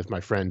talking with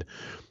my friend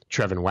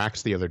Trevin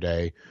Wax the other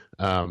day,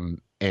 and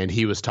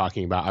he was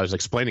talking about, I was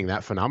explaining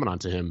that phenomenon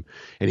to him,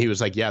 and he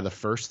was like, yeah, the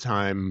first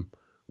time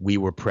we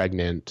were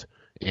pregnant,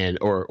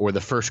 or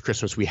the first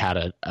Christmas we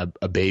had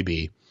a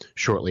baby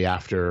shortly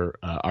after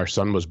our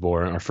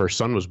first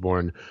son was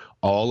born,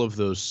 all of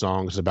those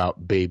songs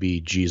about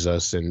baby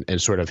Jesus and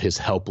sort of his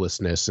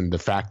helplessness and the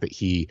fact that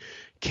he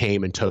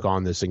came and took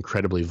on this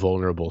incredibly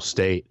vulnerable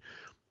state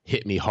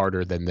hit me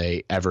harder than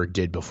they ever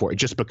did before. It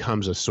just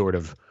becomes a sort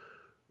of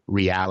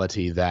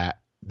reality that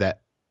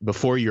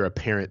before you're a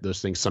parent,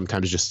 those things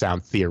sometimes just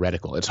sound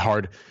theoretical. It's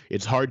hard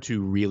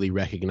to really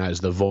recognize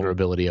the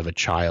vulnerability of a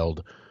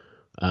child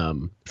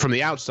from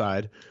the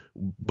outside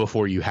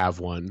before you have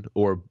one,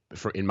 or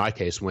in my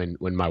case, when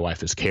my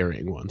wife is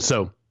carrying one.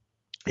 So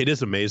it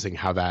is amazing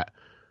how that,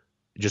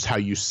 just how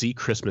you see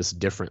Christmas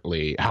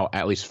differently, how,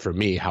 at least for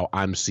me, how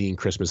I'm seeing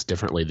Christmas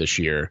differently this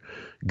year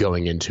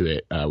going into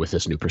it with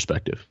this new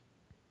perspective.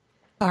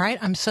 All right.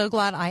 I'm so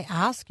glad I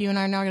asked. You and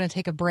I are now going to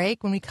take a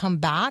break. When we come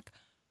back,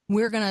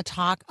 we're going to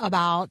talk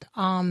about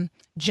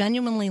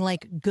genuinely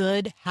like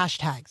good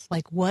hashtags.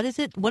 Like what does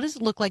it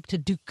look like to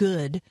do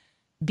good,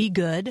 be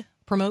good,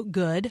 promote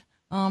good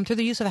through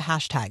the use of a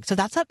hashtag? So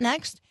that's up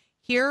next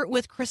here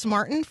with Chris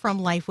Martin from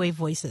Lifeway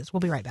Voices. We'll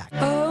be right back.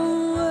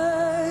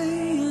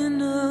 Away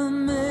in a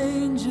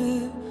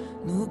manger,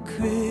 no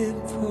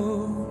crib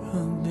for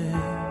a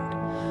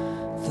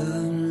bed.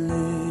 The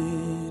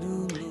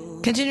little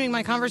Continuing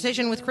my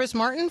conversation with Chris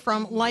Martin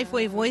from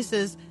Lifeway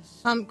Voices.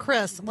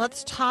 Chris,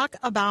 let's talk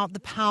about the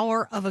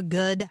power of a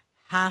good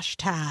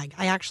hashtag.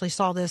 I actually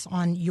saw this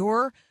on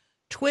your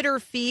Twitter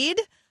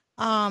feed.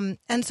 And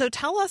so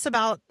tell us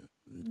about,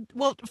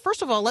 well,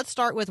 first of all, let's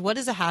start with what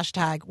is a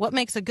hashtag? What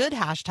makes a good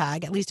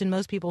hashtag, at least in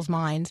most people's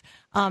minds?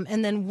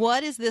 And then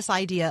what is this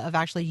idea of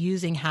actually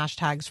using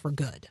hashtags for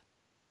good?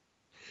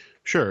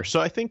 Sure. So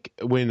I think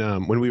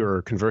when we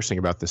were conversing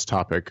about this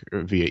topic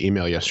via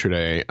email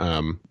yesterday,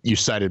 you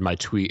cited my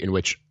tweet in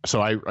which,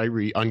 so I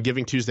on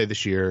Giving Tuesday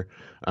this year,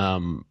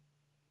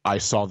 I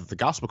saw that the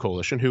Gospel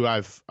Coalition, who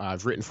I've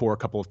written for a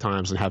couple of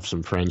times and have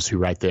some friends who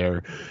write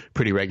there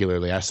pretty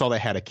regularly, I saw they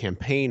had a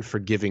campaign for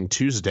Giving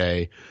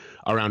Tuesday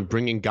around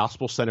bringing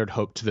gospel-centered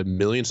hope to the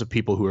millions of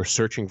people who are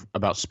searching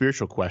about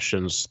spiritual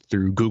questions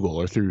through Google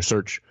or through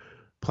search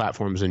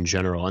platforms in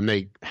general. And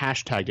they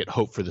hashtagged it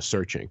Hope for the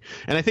Searching.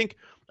 And I think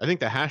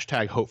the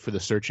hashtag Hope for the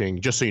Searching,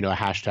 just so you know, a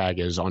hashtag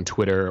is on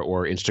Twitter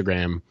or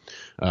Instagram,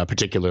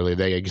 particularly.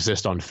 They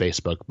exist on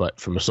Facebook, but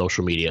from a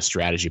social media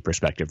strategy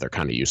perspective, they're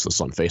kind of useless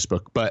on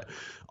Facebook. But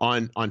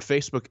on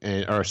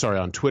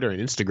Facebook on Twitter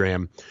and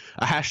Instagram,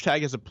 a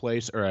hashtag is a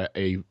place or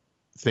a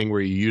thing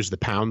where you use the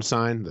pound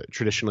sign,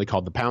 traditionally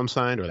called the pound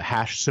sign or the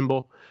hash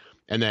symbol,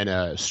 and then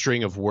a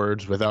string of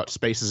words without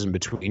spaces in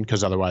between,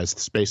 because otherwise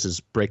the spaces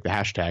break the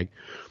hashtag.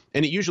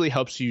 And it usually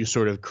helps you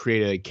sort of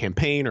create a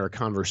campaign or a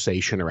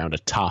conversation around a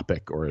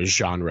topic or a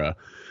genre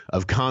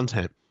of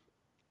content.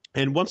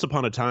 And once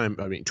upon a time,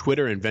 I mean,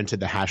 Twitter invented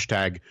the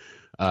hashtag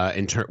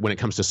when it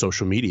comes to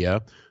social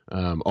media,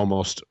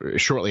 almost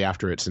shortly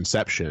after its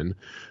inception.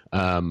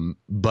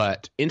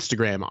 But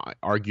Instagram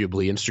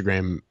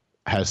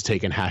has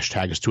taken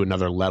hashtags to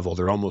another level.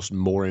 They're almost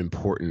more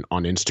important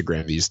on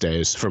Instagram these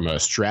days from a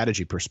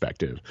strategy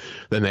perspective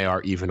than they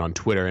are even on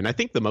Twitter. And I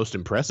think the most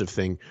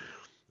important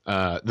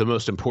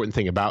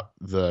thing about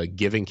the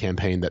giving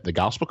campaign that the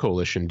Gospel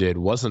Coalition did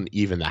wasn't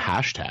even the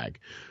hashtag.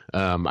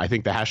 I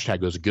think the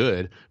hashtag was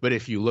good, but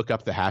if you look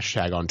up the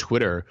hashtag on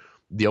Twitter,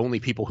 the only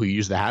people who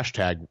used the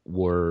hashtag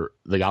were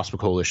the Gospel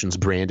Coalition's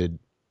branded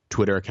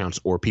Twitter accounts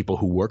or people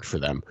who worked for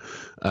them.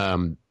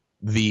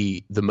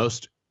 The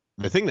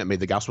thing that made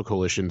the Gospel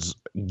Coalition's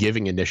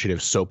giving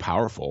initiative so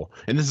powerful,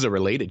 and this is a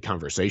related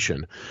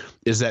conversation,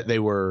 is that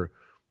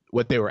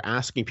what they were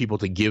asking people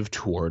to give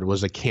toward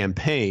was a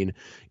campaign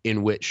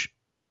in which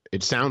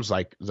it sounds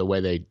like the way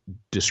they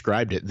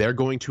described it, they're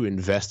going to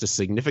invest a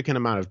significant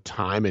amount of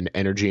time and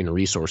energy and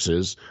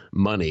resources,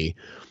 money,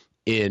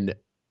 in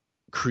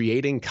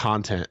creating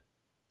content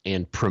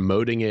and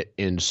promoting it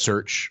in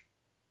search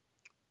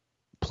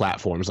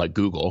platforms like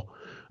Google,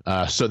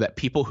 so that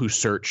people who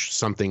search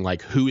something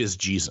like "Who is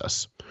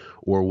Jesus?"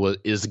 or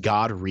 "Is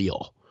God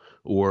real?"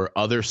 or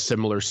other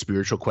similar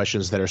spiritual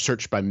questions that are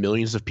searched by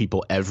millions of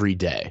people every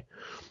day.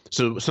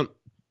 So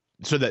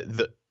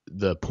that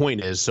the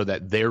point is so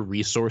that their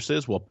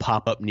resources will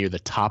pop up near the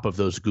top of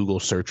those Google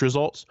search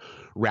results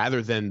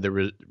rather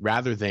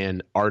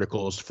than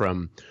articles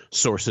from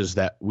sources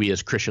that we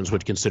as Christians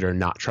would consider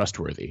not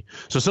trustworthy.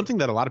 So something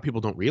that a lot of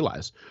people don't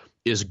realize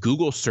is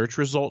Google search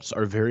results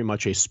are very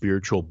much a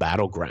spiritual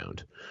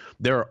battleground.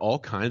 There are all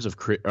kinds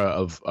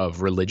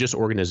of religious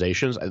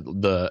organizations.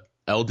 The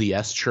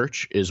LDS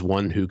Church is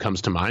one who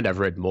comes to mind. I've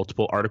read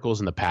multiple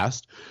articles in the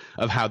past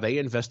of how they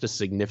invest a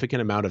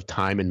significant amount of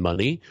time and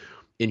money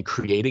in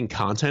creating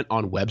content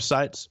on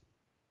websites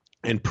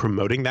and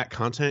promoting that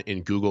content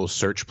in Google's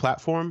search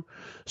platform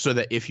so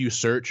that if you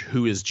search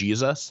 "Who is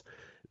Jesus?",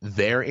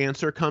 their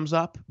answer comes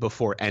up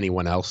before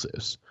anyone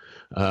else's.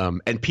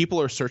 And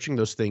people are searching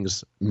those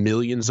things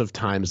millions of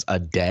times a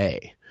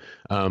day.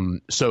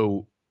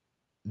 So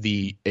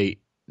the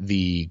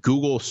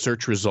Google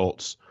search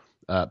results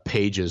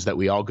pages that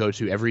we all go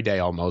to every day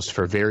almost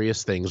for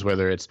various things,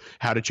 whether it's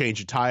how to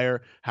change a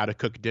tire, how to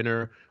cook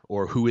dinner,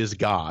 or who is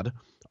God,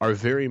 are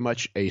very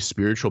much a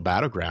spiritual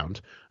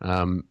battleground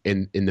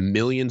in the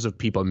millions of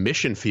people,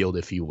 mission field,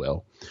 if you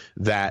will,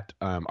 that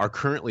are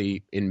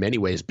currently in many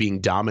ways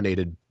being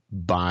dominated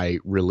by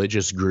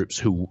religious groups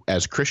who,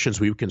 as Christians,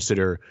 we would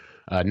consider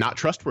not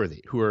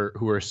trustworthy, who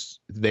are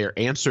their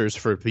answers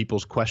for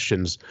people's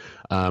questions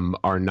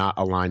are not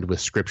aligned with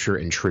Scripture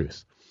and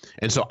truth.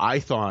 And so I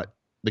thought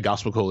the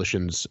Gospel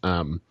Coalition's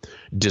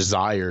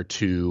desire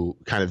to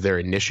kind of their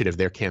initiative,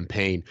 their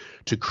campaign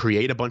to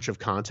create a bunch of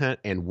content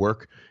and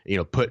work,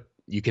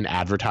 you can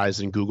advertise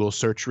in Google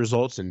search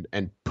results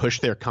and push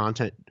their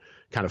content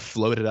kind of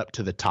floated up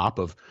to the top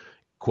of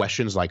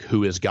questions like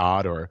who is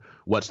God or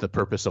what's the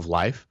purpose of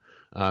life,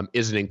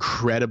 is an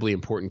incredibly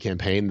important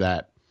campaign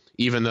that,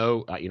 even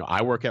though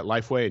I work at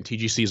Lifeway and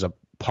TGC is a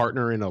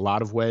partner in a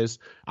lot of ways,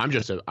 I'm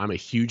a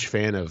huge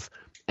fan of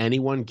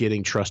anyone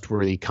getting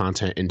trustworthy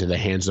content into the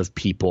hands of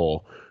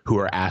people who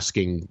are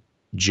asking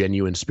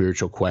genuine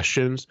spiritual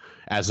questions,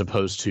 as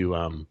opposed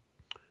to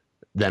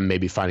them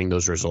maybe finding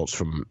those results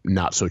from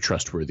not so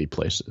trustworthy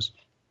places.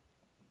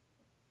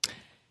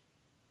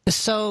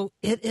 So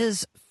it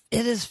is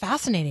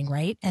fascinating,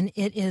 right? And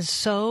it is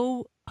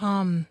so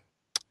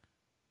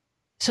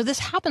so this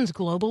happens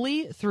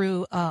globally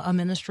through a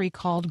ministry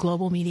called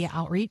Global Media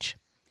Outreach,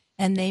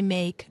 and they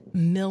make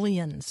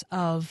millions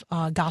of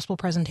gospel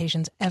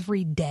presentations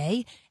every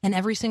day, and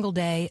every single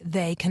day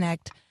they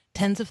connect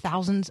tens of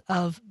thousands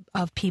of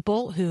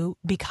people who,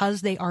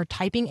 because they are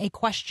typing a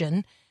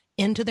question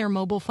into their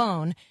mobile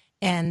phone,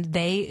 and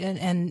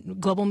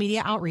Global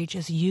Media Outreach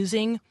is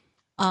using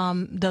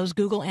those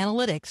Google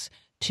Analytics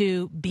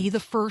to be the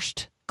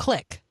first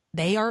click.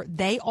 They are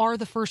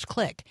the first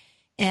click,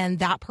 and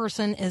that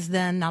person is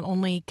then not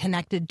only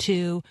connected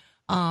to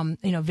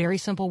very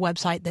simple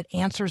website that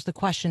answers the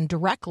question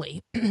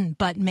directly,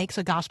 but makes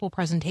a gospel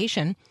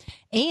presentation,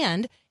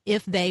 and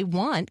if they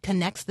want,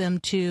 connects them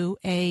to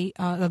a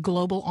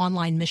global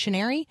online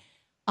missionary,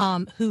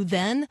 who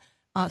then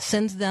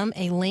sends them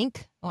a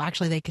link. Well,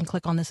 actually, they can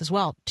click on this as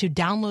well to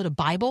download a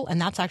Bible,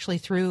 and that's actually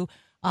through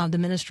the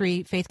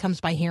ministry Faith Comes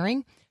by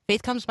Hearing.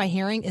 Faith Comes by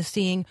Hearing is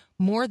seeing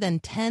more than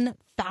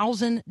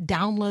 10,000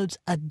 downloads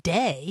a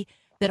day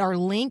that are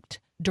linked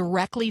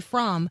directly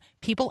from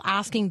people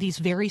asking these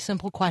very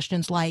simple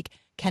questions like,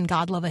 can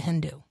God love a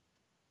Hindu?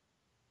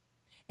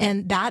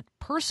 And that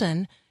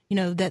person,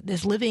 that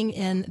is living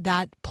in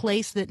that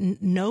place that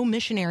no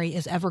missionary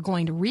is ever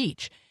going to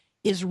reach,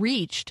 is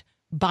reached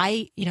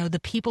by,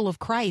 the people of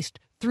Christ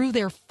through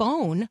their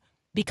phone,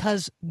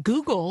 because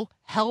Google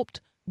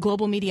helped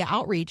Global Media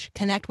Outreach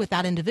connect with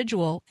that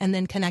individual and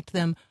then connect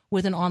them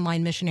with an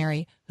online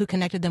missionary who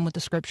connected them with the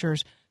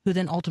scriptures, who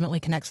then ultimately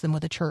connects them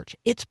with a church.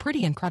 It's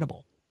pretty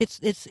incredible. It's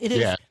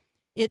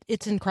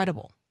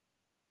incredible.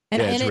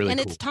 And, it's really cool.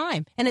 It's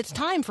time. And it's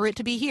time for it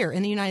to be here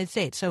in the United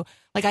States. So,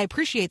 I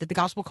appreciate that the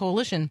Gospel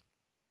Coalition,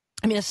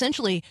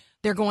 essentially,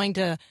 they're going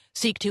to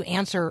seek to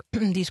answer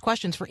these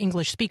questions for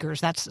English speakers.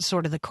 That's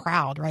sort of the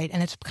crowd, right?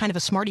 And it's kind of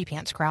a smarty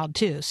pants crowd,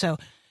 too. So,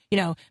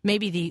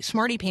 maybe the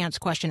smarty pants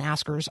question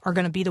askers are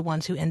going to be the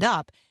ones who end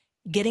up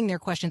getting their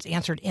questions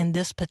answered in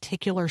this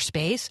particular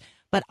space.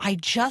 But I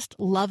just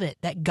love it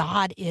that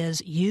God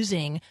is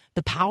using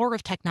the power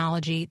of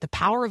technology, the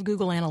power of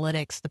Google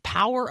Analytics, the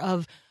power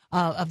of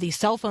these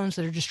cell phones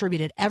that are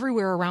distributed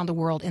everywhere around the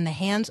world in the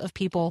hands of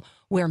people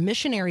where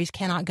missionaries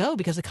cannot go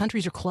because the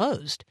countries are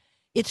closed.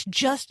 It's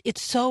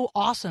so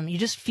awesome. You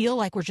just feel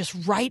like we're just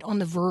right on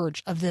the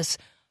verge of this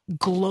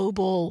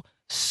global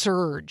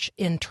surge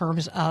in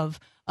terms of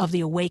the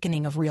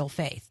awakening of real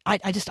faith.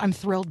 I'm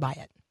thrilled by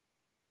it.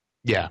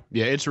 Yeah,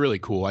 it's really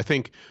cool. I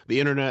think the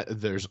internet,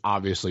 there's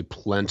obviously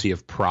plenty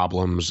of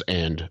problems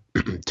and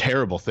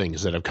terrible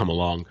things that have come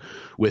along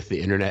with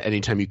the internet.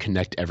 Anytime you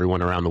connect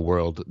everyone around the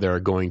world, there are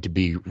going to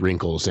be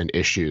wrinkles and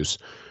issues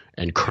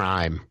and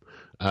crime.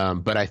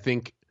 But I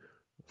think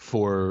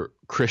for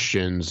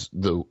Christians,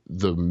 the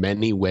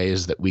many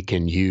ways that we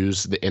can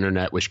use the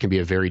internet, which can be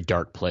a very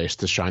dark place,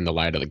 to shine the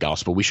light of the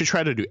gospel, we should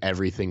try to do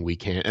everything we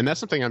can. And that's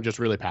something I'm just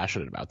really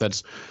passionate about.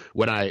 That's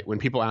when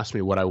people ask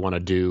me what I want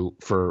to do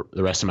for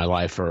the rest of my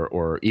life,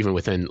 or even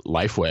within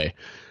Lifeway,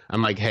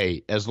 I'm like,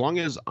 hey, as long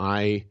as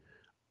I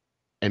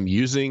am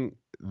using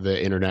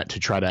the internet to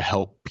try to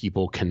help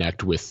people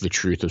connect with the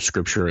truth of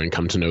Scripture and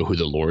come to know who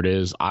the Lord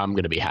is, I'm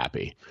going to be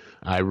happy.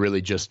 I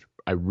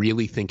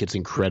really think it's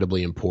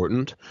incredibly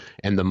important,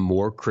 and the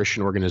more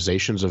Christian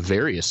organizations of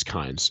various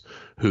kinds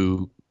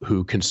who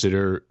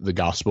consider the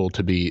gospel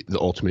to be the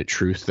ultimate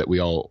truth that we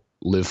all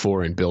live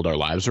for and build our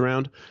lives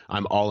around,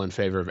 I'm all in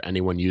favor of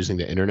anyone using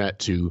the internet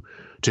to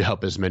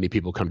help as many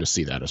people come to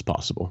see that as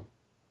possible.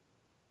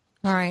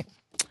 All right.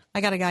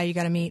 I got a guy you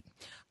got to meet.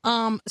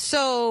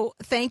 So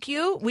thank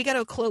you. We got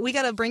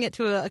to bring it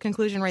to a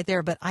conclusion right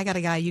there, but I got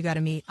a guy you got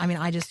to meet.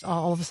 I just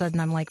all of a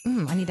sudden I'm like,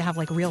 I need to have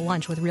like real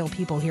lunch with real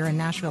people here in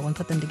Nashville and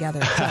put them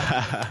together.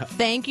 So,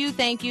 thank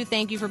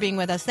you for being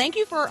with us. Thank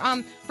you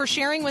for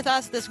sharing with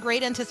us this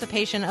great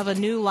anticipation of a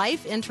new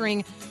life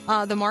entering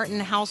the Martin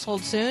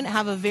household soon.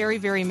 Have a very,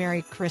 very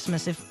Merry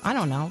Christmas. I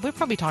don't know, we're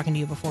probably talking to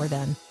you before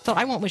then, so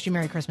I won't wish you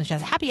Merry Christmas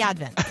yet. Happy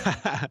Advent.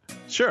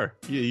 Sure.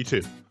 Yeah, you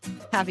too.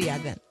 Happy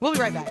Advent. We'll be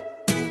right back.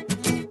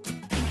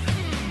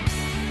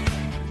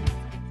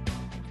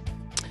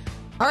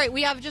 All right,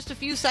 we have just a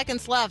few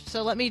seconds left,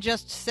 so let me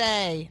just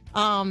say,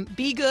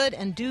 be good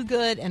and do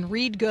good and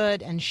read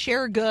good and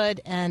share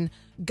good and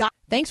God.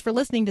 Thanks for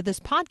listening to this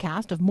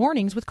podcast of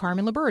Mornings with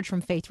Carmen LaBerge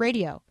from Faith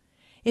Radio.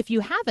 If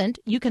you haven't,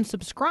 you can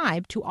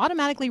subscribe to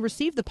automatically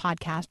receive the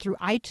podcast through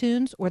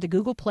iTunes or the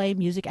Google Play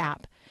Music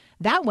app.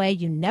 That way,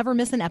 you never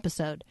miss an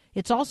episode.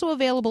 It's also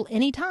available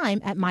anytime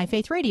at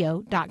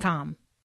myfaithradio.com.